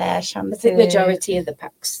bobs. Yeah, shampoo. I think the majority of the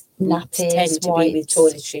packs nappies, tend to be with wipes.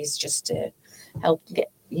 toiletries just to help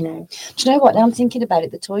get, Do you know what? Now I'm thinking about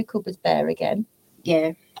it. The toy cupboard's bare again.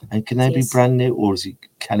 Yeah. And can they be brand new, or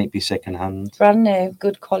can it be second hand? Brand new,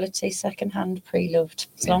 good quality, second hand, pre-loved.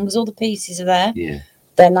 As long as all the pieces are there,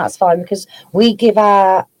 then that's fine, because we give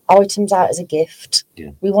our items out as a gift.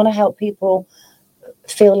 Yeah. We want to help people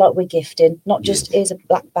feel like we're gifting, not just here's a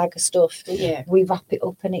black bag of stuff. Yeah. We wrap it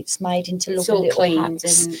up and it's made into lovely little cleaned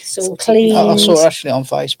hats. and It's sorted. cleaned. I saw actually on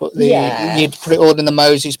Facebook. You'd put it all in the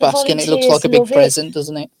Moses basket, and it looks like a big present,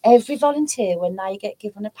 doesn't it? Every volunteer, when they get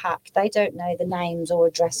given a pack, they don't know the names or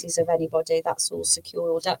addresses of anybody. That's all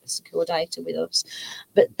secure data with us.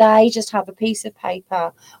 But they just have a piece of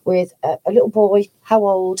paper with a little boy, how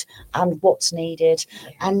old, and what's needed.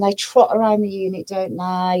 And they trot around the unit, don't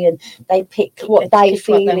they? And they pick what they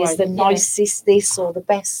feel is the nicest this or the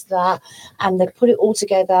best that. And they put it all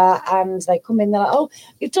together and they come in, they're like, oh,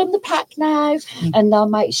 you've done the pack now. And they'll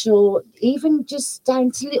make sure, even just down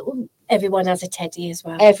to little... Everyone has a teddy as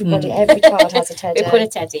well. Every child has a teddy. They put a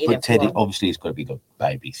teddy in. But teddy, obviously, it's got to be like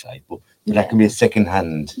baby safe, but that can be a second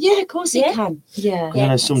hand. Yeah, of course it can. Yeah. I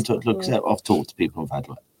know sometimes, look, I've talked to people who've had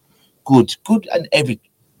like good, and every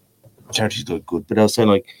charity's got good, but I was saying,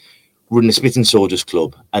 like, running a Spit and Soldiers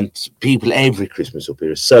Club, and people every Christmas up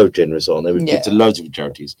here are so generous, aren't they? We've been to loads of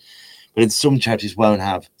charities, but some charities won't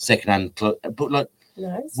have second hand clothes. But like,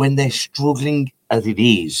 when they're struggling as it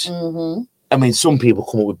is, I mean, some people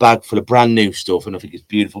come up with a bag full of brand new stuff, and I think it's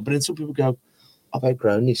beautiful. But then some people go, "I've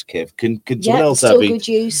outgrown this, Kev. Can someone else have it?" Good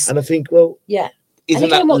use. And I think, well, isn't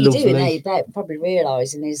and that what lovely? you're doing, they're probably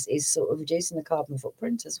realising is sort of reducing the carbon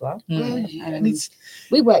footprint as well. And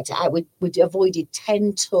we worked it out. We avoided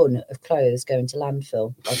 10 ton of clothes going to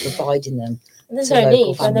landfill by providing them. And there's no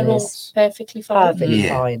need, and they're all perfectly fine. Perfectly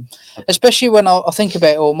fine. Especially when I think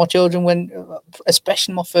about all my children,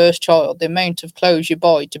 especially my first child, the amount of clothes you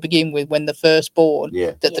buy to begin with when they're first born,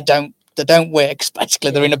 that they don't wear, because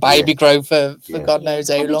basically they're in a baby grow for God knows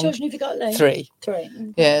how long. How many children have you got, Lee? 3.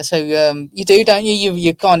 3. Yeah, so you do, don't you?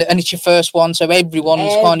 You kind of, and it's your first one, so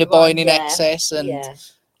everyone's kind of buying in excess, and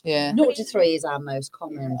 0 to 3 is our most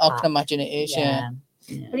common. I can imagine it is.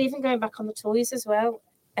 But even going back on the toys as well,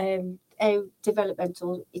 how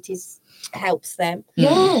developmental it is helps them.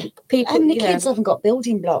 People and the kids haven't got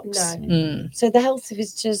building blocks. No. So the health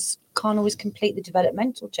visitors can't always complete the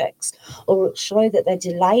developmental checks, or show that they're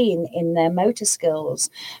delaying in their motor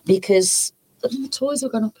skills, because the toys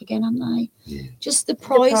have gone up again, haven't they? Just the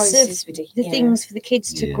price of the things for the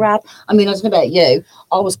kids to grab. I mean, I don't know about you,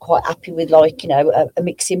 I was quite happy with, like, a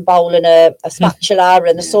mixing bowl and a spatula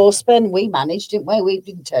and a saucepan. We managed, didn't we? We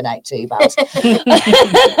didn't turn out too bad.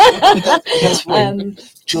 That's when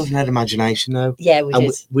children had imagination, though. Yeah, we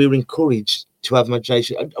did. We were encouraged to have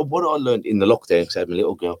imagination. And what I learned in the lockdown, because I had my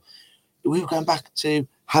little girl, we were going back to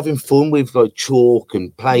having fun with, like, chalk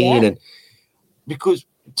and playing, and because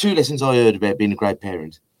 2 lessons I heard about being a great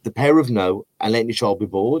parent: the power of no and letting your child be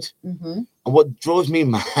bored. And what drives me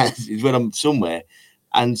mad is when I'm somewhere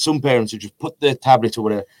and some parents will just put the tablet or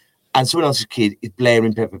whatever, and someone else's kid is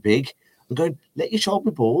blaring Peppa Pig. I'm going, let your child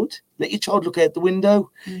be bored. Let your child look out the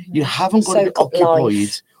window. You haven't got to be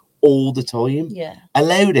occupied all the time.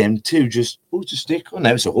 Allow them to just, it's a stick. Oh,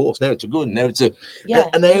 now it's a horse. Now it's a gun. Now it's a...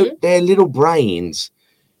 And their little brains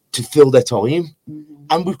to fill their time.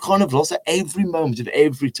 And we've kind of lost that. Every moment of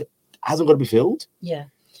hasn't got to be filled.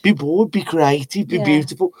 Be bored, be creative, be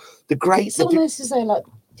beautiful. It's almost as though, like,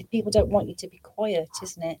 people don't want you to be quiet,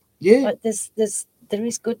 isn't it? Like there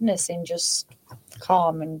is goodness in just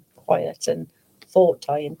calm and quiet and thought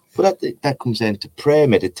time. But that comes down to prayer,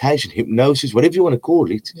 meditation, hypnosis, whatever you want to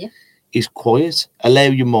call it. Is quiet. Allow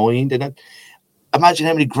your mind. And imagine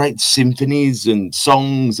how many great symphonies and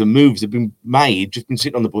songs and moves have been made, just been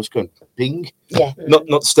sitting on the bus going ping,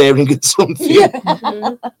 not staring at something.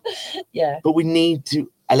 But we need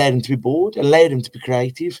to allow them to be bored, allow them to be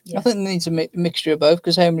creative. I think there needs a mixture of both,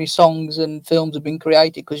 because how many songs and films have been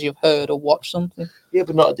created because you've heard or watched something.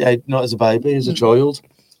 But not as a baby, as a child.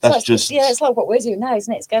 That's just it's like what we're doing now,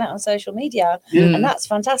 isn't it? It's going out on social media, and that's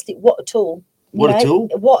fantastic. What a tool! What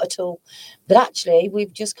a tool! But actually,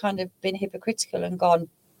 we've just kind of been hypocritical and gone,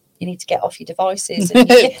 you need to get off your devices. And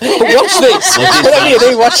watch this. Whatever you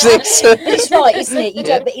do, watch this. But it's right, isn't it? You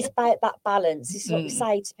don't. But it's about that balance. It's what we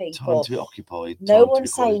say to people. Time to be occupied. No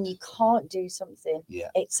one's saying you can't do something.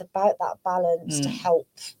 It's about that balance to help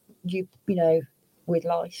you, with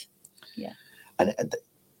life.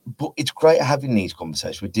 But it's great having these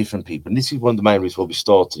conversations with different people. And this is one of the main reasons why we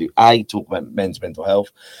started to do, talk about men's mental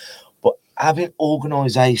health, but having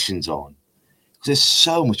organisations on, because there's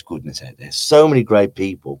so much goodness out there, so many great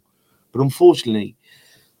people. But unfortunately,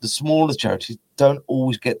 the smaller charities don't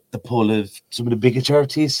always get the pull of some of the bigger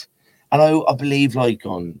charities. And I believe, like,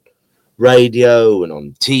 on radio and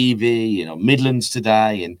on TV and on Midlands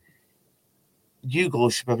Today, and you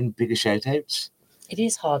guys should be having bigger shout outs. It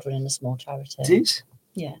is hard running a small charity. It is.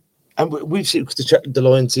 Yeah. And we've seen, because the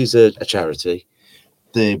Lions is a charity,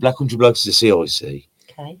 the Black Country Blokes is a CIC.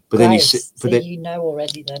 Okay. But Great. then So you know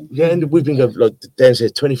already then. Yeah, and we've been going like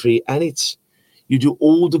downstairs 23, and it's, you do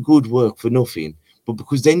all the good work for nothing, but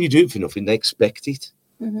because then you do it for nothing, they expect it.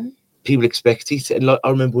 Mm-hmm. People expect it. And like, I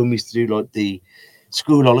remember when we used to do like the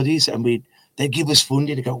school holidays, and they'd give us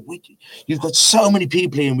funding to go, you've got so many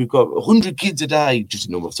people here, and we've got 100 kids a day, just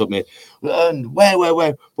a number off the top of my head. And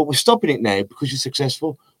where? But we're stopping it now because you're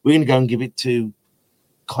successful. We're going to go and give it to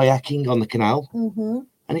kayaking on the canal. Mm-hmm.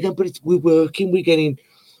 And again, but we're working, we're getting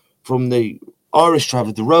from the Irish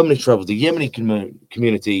travel, the Romanist travel, the Yemeni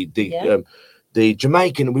community, the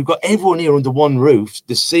Jamaican. We've got everyone here under one roof,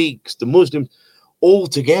 the Sikhs, the Muslims, all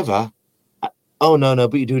together. Oh, no,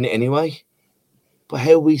 but you're doing it anyway. But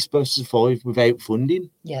how are we supposed to survive without funding?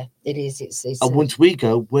 Yeah, it is. It's and once we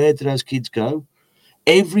go, where do those kids go?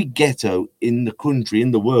 Every ghetto in the country,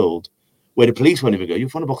 in the world, where the police won't even go, you'll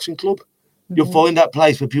find a boxing club. Mm-hmm. You'll find that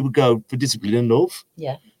place where people go for discipline and love.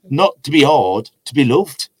 Yeah. Not to be hard, to be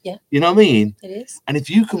loved. Yeah. You know what I mean? It is. And if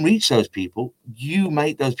you can reach those people, you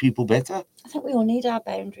make those people better. I think we all need our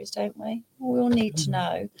boundaries, don't we? We all need to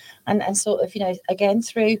know. And sort of, again,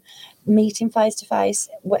 through meeting face to face,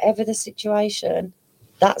 whatever the situation,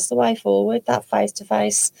 that's the way forward, that face to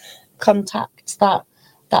face contact, that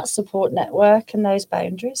support network and those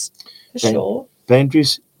boundaries, for sure.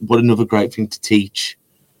 Boundaries, what another great thing to teach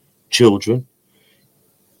children,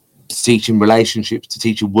 to teach in relationships, to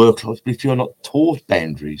teach in work life. But if you're not taught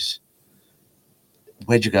boundaries,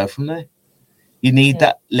 where'd you go from there? You need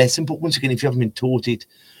that lesson. But once again, if you haven't been taught it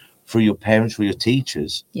through your parents, through your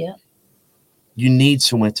teachers, you need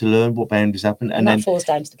somewhere to learn what boundaries happen. And that falls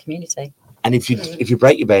down to the community. And if you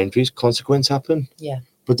break your boundaries, consequences happen. Yeah.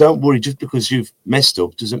 But don't worry, just because you've messed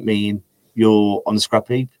up doesn't mean you're on the scrap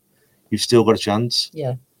heap. You've still got a chance.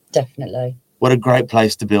 Yeah, definitely. What a great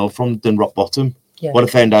place to build from than rock bottom. Yeah. What a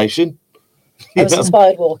foundation. I was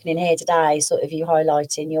inspired walking in here today, sort of you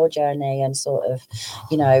highlighting your journey and sort of,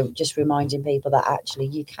 just reminding people that actually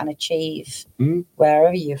you can achieve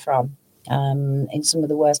wherever you're from. In some of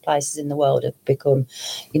the worst places in the world have become,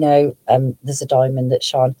 there's a diamond that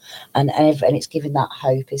shone, and it's giving that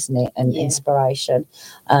hope, isn't it, and inspiration.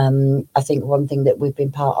 I think one thing that we've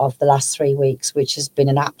been part of the last 3 weeks, which has been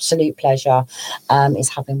an absolute pleasure, is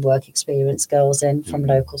having work experience girls in from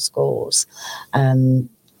local schools.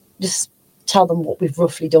 Just tell them what we've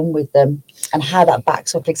roughly done with them and how that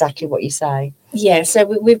backs up exactly what you say. Yeah, so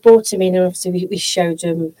we've brought them in, and obviously we showed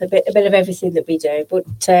them a bit of everything that we do, but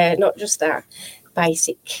not just that,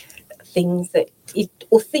 basic things that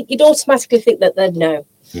you'd automatically think that they'd know.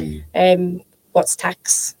 What's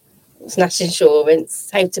tax, what's national insurance,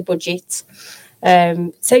 how to budget.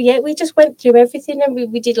 We just went through everything, and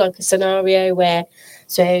we did like a scenario where,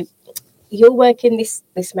 so you're working this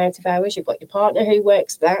amount of hours, you've got your partner who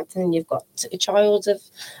works that, and you've got a child of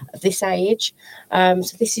this age.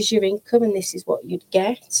 So this is your income and this is what you'd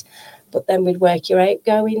get. But then we'd work your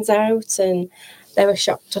outgoings out, and they were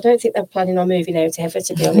shocked. I don't think they were planning on moving out ever,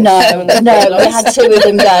 to be honest. No, we had 2 of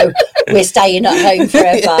them go, we're staying at home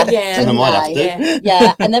forever.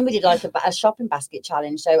 Yeah. And then we did like a shopping basket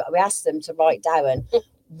challenge. So we asked them to write down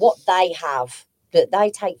what they have that they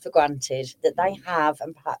take for granted, that they have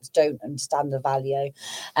and perhaps don't understand the value.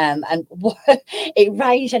 And it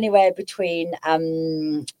ranged anywhere between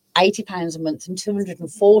 £80 a month and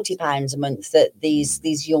 £240 a month that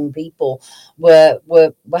these young people were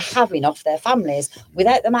having off their families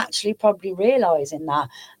without them actually probably realising that.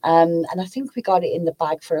 And I think we got it in the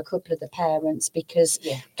bag for a couple of the parents because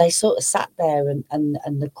they sort of sat there and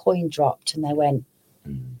the coin dropped and they went,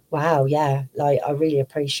 wow, yeah, like I really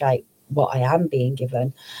appreciate what I am being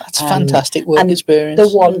given. That's fantastic work experience. The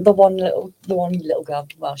one little girl,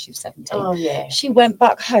 well, she was 17. Oh yeah. She went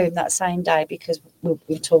back home that same day because we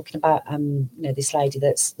were talking about this lady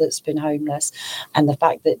that's been homeless and the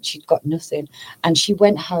fact that she'd got nothing. And she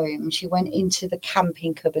went home. She went into the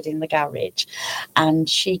camping cupboard in the garage, and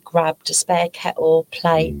she grabbed a spare kettle,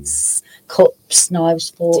 plates, cups, knives,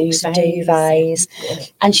 forks, duvets,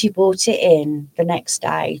 and she brought it in the next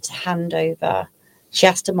day to hand over She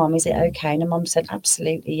asked her mum, is it okay? And her mum said,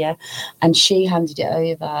 absolutely, yeah. And she handed it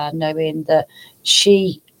over knowing that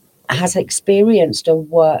she has experienced a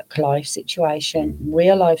work-life situation,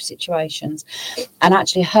 real-life situations. And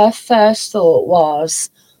actually her first thought was,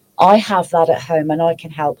 I have that at home and I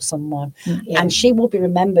can help someone. Yeah. And she will be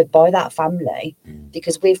remembered by that family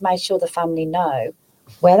because we've made sure the family know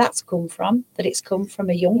where that's come from, that it's come from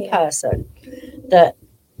a young person that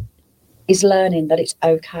is learning that it's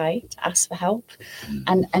okay to ask for help,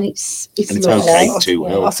 and it's lovely. Okay to I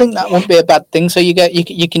help. think that wouldn't be a bad thing. So you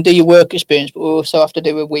can do your work experience, but we also have to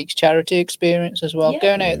do a week's charity experience as well. Yeah.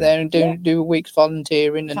 Going out there and do a week's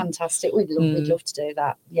volunteering. And Fantastic. We'd love to do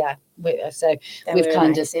that. Yeah. So They we've were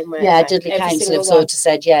kind of amazing, weren't yeah, they? Dudley Every Council single have sort one. of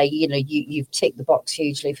said, yeah, you know, you've ticked the box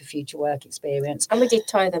hugely for future work experience. And we did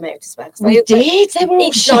tire them out as well. 'cause We did. They were all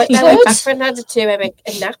each night they shattered. went back for another 2 hour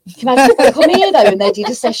a nap. Can you imagine if they come here though and they did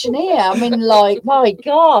a session here? I mean, like, my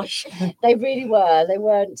gosh, they really were. They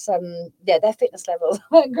weren't their fitness levels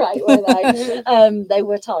weren't great, were they? They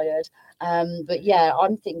were tired. But yeah,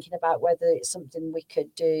 I'm thinking about whether it's something we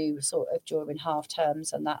could do sort of during half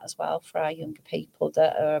terms and that as well for our younger people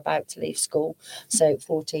that are about to leave school. So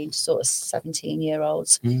 14 to sort of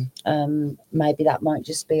 17-year-olds. Maybe that might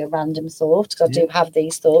just be a random thought because I do have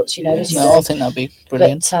these thoughts, you know. As you no, know. I think that'd be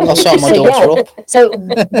brilliant. But, I'll sign my so, daughter yeah. up. So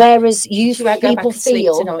whereas you She won't go back people and sleep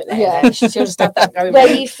feel tonight. She'll just have that going. where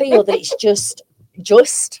you feel that it's just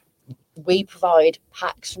we provide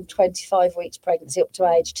packs from 25 weeks pregnancy up to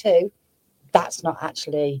age 2. That's not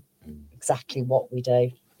actually exactly what we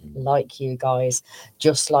do. Like you guys,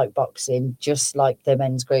 just like boxing, just like the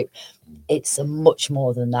men's group, it's much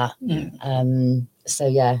more than that. So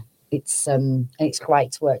yeah, it's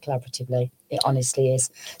great to work collaboratively. It honestly is.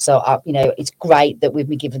 So you know, it's great that we've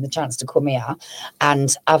been given the chance to come here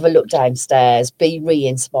and have a look downstairs, be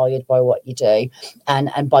re-inspired by what you do,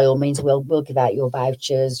 and by all means, we'll give out your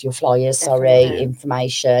vouchers, your flyers, Definitely.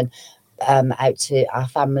 information out to our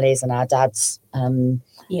families and our dads. And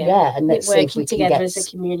let's see if working we can together get as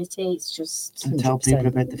a community, it's just And tell 100%. people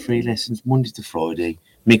about the free lessons Monday to Friday,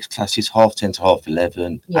 mixed classes 10:30 to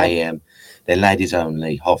 11:30 a.m. They're ladies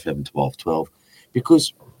only, 11:30 to 12:30.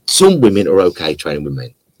 Because some women are okay training with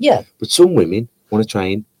men, Yeah, but some women want to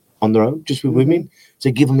train on their own, just with women.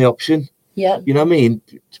 So give them the option. yeah. You know what I mean?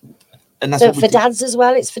 And that's So what we for do. dads as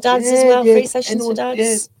well, it's for dads as well. Free sessions for Anyone-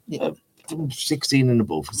 dads. from 16 and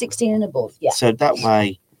above. 16 and above. Yeah, So that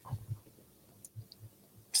way,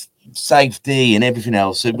 safety and everything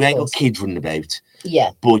else. So we ain't got course. kids running about,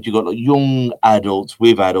 yeah, but you've got like young adults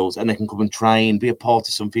with adults, and they can come and train, be a part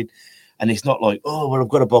of something. And it's not like, oh, well, I've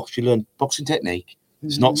got a box. You learn boxing technique.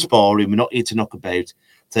 It's not sparring. We're not here to knock about.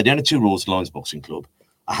 So the only 2 rules of Lions Boxing Club: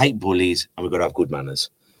 I hate bullies, and we've got to have good manners.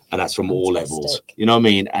 And that's from all levels. Fantastic. You know what I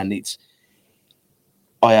mean? And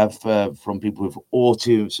I have from people with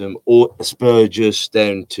autism or Asperger's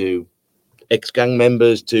down to ex-gang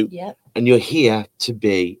members yeah. and you're here to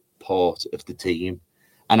be part of the team,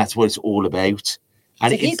 and that's what it's all about. So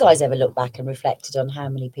And have you guys ever looked back and reflected on how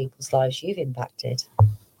many people's lives you've impacted?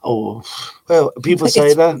 oh well, people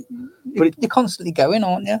say that, but You're constantly going,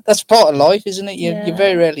 aren't you? That's part of life, isn't it? You Yeah.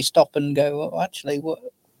 very rarely stop and go, well, actually, what?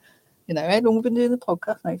 You know, how long have we been doing the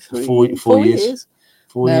podcast now? 4 years.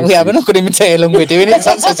 4 No, years. we haven't. I couldn't even tell you how long we're doing it.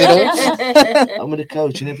 That says it all. I'm with a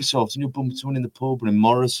coach, and every so often you bump someone in the pub or in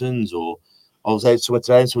Morrison's, or I was out somewhere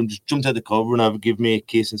today, and someone just jumped out the car and over, give me a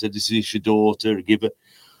kiss, and said, "This is your daughter." Or give it,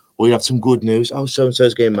 or you have some good news. Oh, so and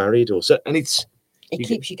so's getting married, or so, and It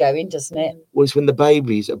keeps you going, doesn't it? well, it's when the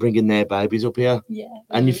babies are bringing their babies up here, Yeah.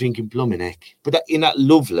 and you're thinking, "Blooming heck!" But that, in that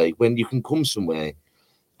lovely when you can come somewhere,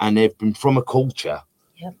 and they've been from a culture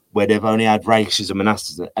where they've only had racism and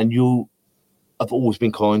racism, and you have always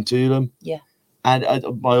been kind to them. Yeah. And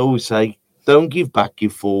I always say, don't give back,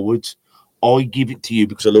 give forwards. I give it to you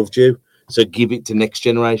because I loved you. So give it to next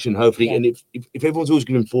generation, hopefully. Yeah. And if everyone's always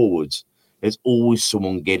giving forwards, there's always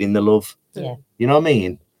someone getting the love. Yeah. You know what I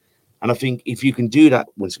mean? And I think if you can do that,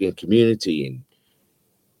 once again, community, and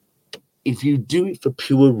if you do it for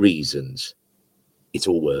pure reasons, it's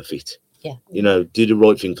all worth it. Yeah. You know, do the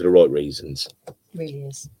right thing for the right reasons. Really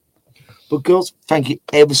is. But girls, thank you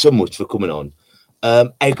ever so much for coming on.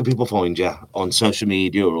 How can people find you on social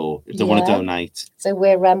media, or if they want to Yeah. donate? So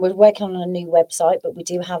we're working on a new website, but we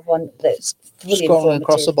do have one that's fully Scrolling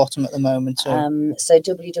across the informative. bottom at the moment. So So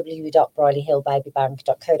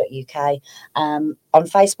www.brierleyhillbabybank.co.uk. On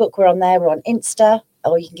Facebook, we're on there. We're on Insta,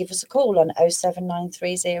 or you can give us a call on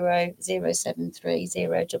 07930 073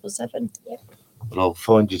 077. Yeah. But I'll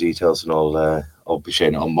find your details, and I'll be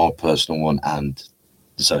sharing it on my personal one and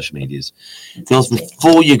the social medias. Girls,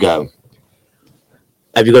 before you go,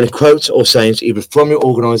 Have you got any quotes or sayings either from your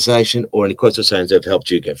organisation or any quotes or sayings that have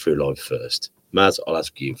helped you get through life first? Maz, I'll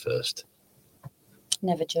ask you first.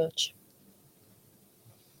 Never judge.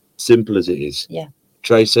 Simple as it is. Yeah.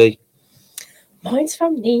 Tracy? Mine's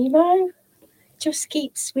from Nemo. Just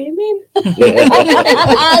keep swimming. Yeah.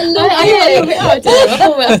 I love it. I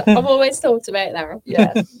do. I've always thought about that.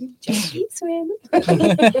 Yeah. Just keep swimming.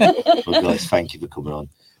 Well, guys, thank you for coming on.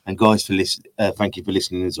 And guys, thank you for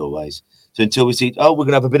listening as always. So until we see, we're going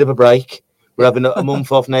to have a bit of a break. We're having a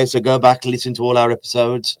month off now, so go back and listen to all our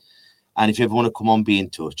episodes. And if you ever want to come on, be in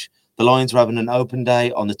touch. The Lions are having an open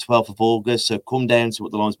day on the 12th of August, so come down and see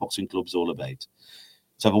what the Lions Boxing Club is all about.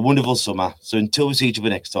 So have a wonderful summer. So until we see each other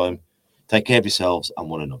next time, take care of yourselves and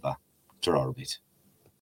one another. Ta-ra a bit.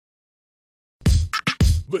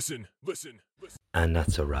 Listen. And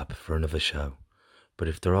that's a wrap for another show. But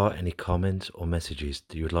if there are any comments or messages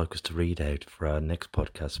that you would like us to read out for our next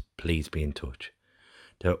podcast, please be in touch.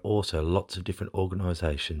 There are also lots of different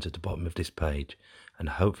organisations at the bottom of this page, and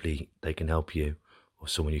hopefully they can help you or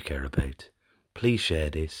someone you care about. Please share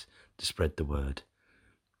this to spread the word.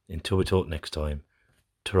 Until we talk next time,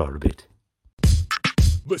 ta-ra a bit.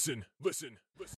 Listen.